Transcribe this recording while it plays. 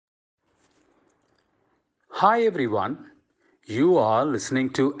Hi everyone, you are listening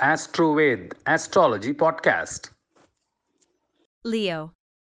to AstroVed Astrology Podcast. Leo.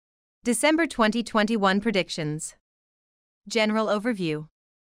 December 2021 predictions. General overview.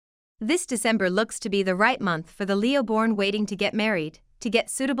 This December looks to be the right month for the Leo born waiting to get married, to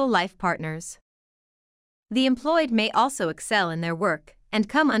get suitable life partners. The employed may also excel in their work and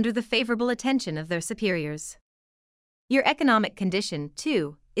come under the favorable attention of their superiors. Your economic condition,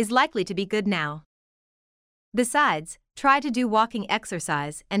 too, is likely to be good now. Besides, try to do walking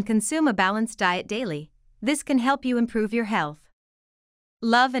exercise and consume a balanced diet daily. This can help you improve your health.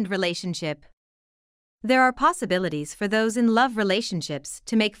 Love and relationship. There are possibilities for those in love relationships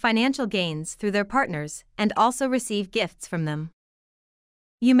to make financial gains through their partners and also receive gifts from them.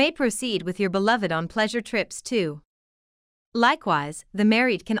 You may proceed with your beloved on pleasure trips too. Likewise, the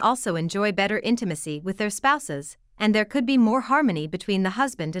married can also enjoy better intimacy with their spouses, and there could be more harmony between the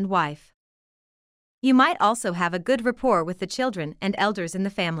husband and wife. You might also have a good rapport with the children and elders in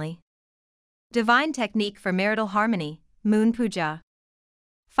the family. Divine technique for marital harmony, Moon Puja.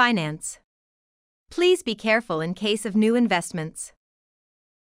 Finance. Please be careful in case of new investments.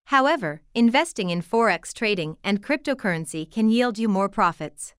 However, investing in forex trading and cryptocurrency can yield you more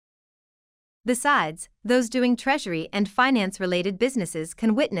profits. Besides, those doing treasury and finance-related businesses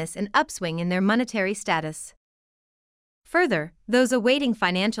can witness an upswing in their monetary status. Further, those awaiting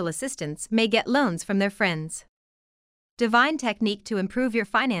financial assistance may get loans from their friends. Divine technique to improve your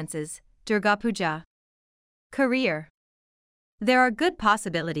finances, Durga Puja. Career. There are good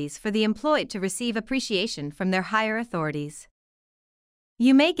possibilities for the employed to receive appreciation from their higher authorities.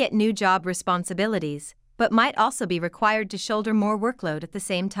 You may get new job responsibilities, but might also be required to shoulder more workload at the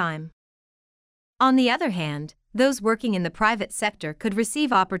same time. On the other hand, those working in the private sector could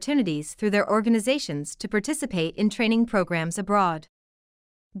receive opportunities through their organizations to participate in training programs abroad.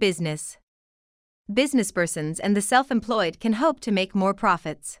 Business. Businesspersons and the self-employed can hope to make more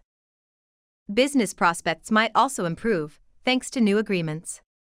profits. Business prospects might also improve, thanks to new agreements.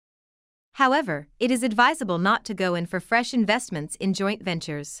 However, it is advisable not to go in for fresh investments in joint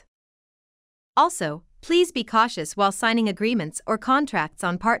ventures. Also, please be cautious while signing agreements or contracts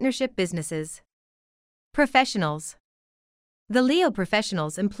on partnership businesses. Professionals. The Leo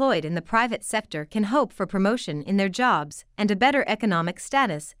professionals employed in the private sector can hope for promotion in their jobs and a better economic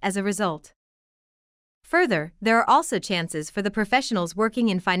status as a result. Further, there are also chances for the professionals working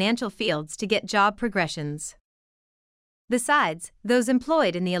in financial fields to get job progressions. Besides, those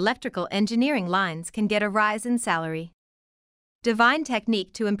employed in the electrical engineering lines can get a rise in salary. Divine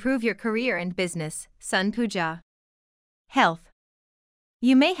technique to improve your career and business, Sun Puja. Health.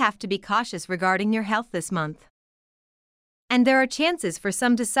 You may have to be cautious regarding your health this month. And there are chances for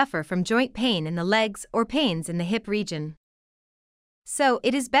some to suffer from joint pain in the legs or pains in the hip region. So,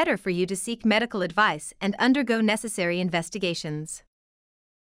 it is better for you to seek medical advice and undergo necessary investigations.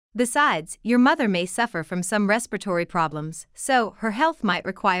 Besides, your mother may suffer from some respiratory problems, so her health might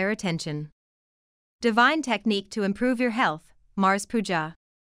require attention. Divine technique to improve your health, Mars Puja.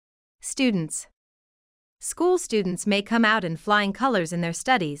 Students. School students may come out in flying colors in their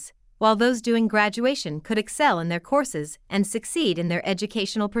studies, while those doing graduation could excel in their courses and succeed in their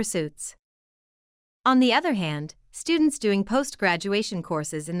educational pursuits. On the other hand, students doing post-graduation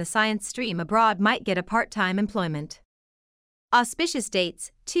courses in the science stream abroad might get a part-time employment. Auspicious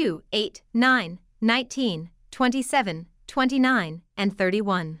dates, 2, 8, 9, 19, 27, 29, and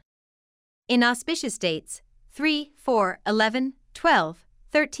 31. Inauspicious dates, 3, 4, 11, 12,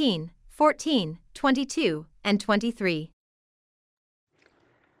 13, 14, 22, and 23.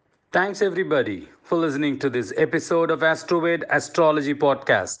 Thanks everybody for listening to this episode of AstroVed Astrology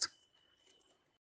Podcast.